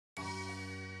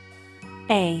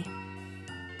A.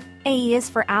 A is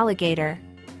for alligator.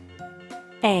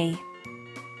 A.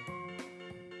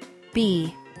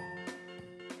 B.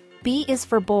 B is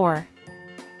for boar.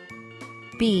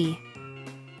 B.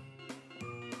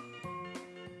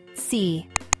 C.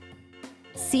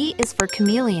 C is for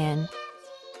chameleon.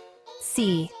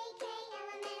 C.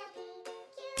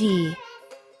 D.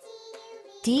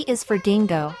 D is for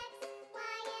dingo.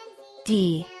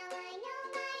 D.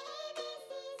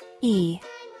 E.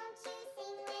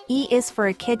 E is for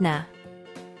echidna.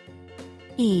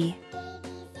 E.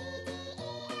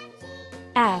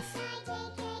 F.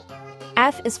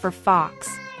 F is for fox.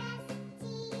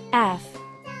 F.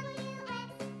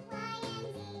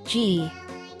 G.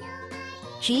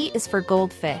 G is for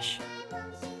goldfish.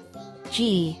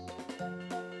 G.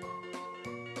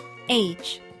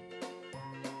 H.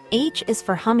 H is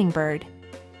for hummingbird.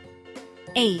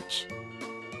 H.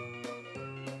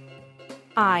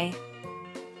 I.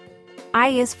 I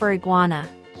is for iguana.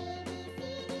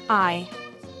 I.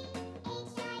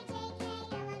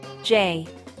 J.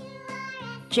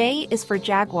 J is for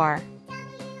jaguar.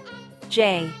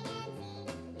 J.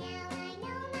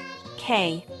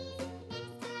 K.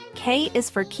 K is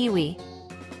for kiwi.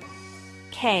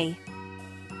 K.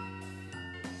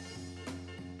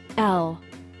 L.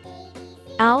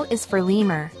 L is for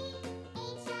lemur.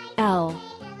 L.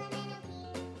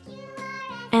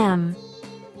 M.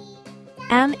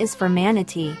 M is for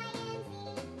manatee.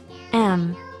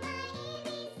 M.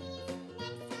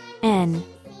 N.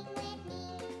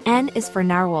 N is for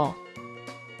narwhal.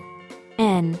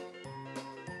 N.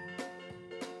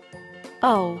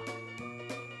 O.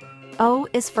 O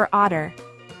is for otter.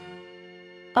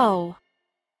 O.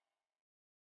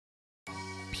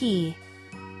 P.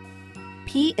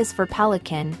 P is for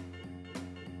pelican.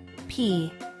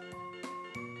 P.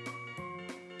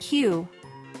 Q.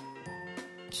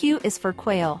 Q is for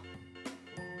quail.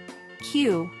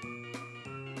 Q.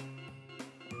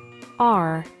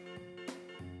 R.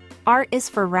 R is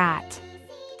for rat.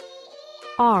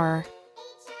 R.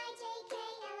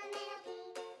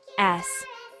 S.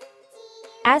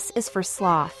 S is for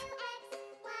sloth.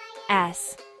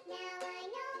 S.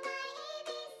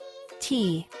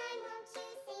 T.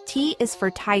 T is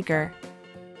for tiger.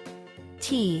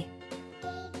 T.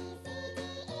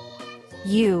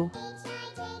 U.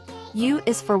 U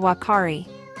is for wakari.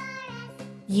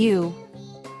 U.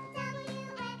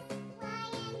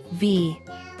 V.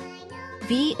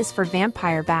 V is for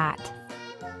vampire bat.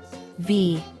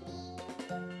 V.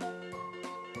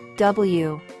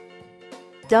 W.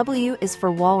 W is for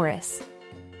walrus.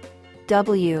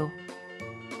 W.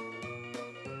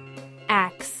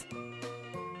 X.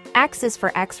 X is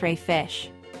for X-ray fish.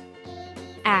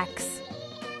 X.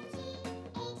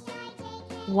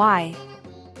 Y.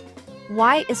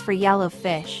 Y is for yellow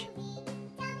fish.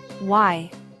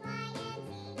 Y.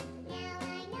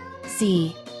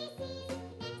 Z.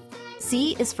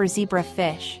 Z is for zebra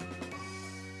fish.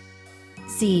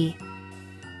 Z.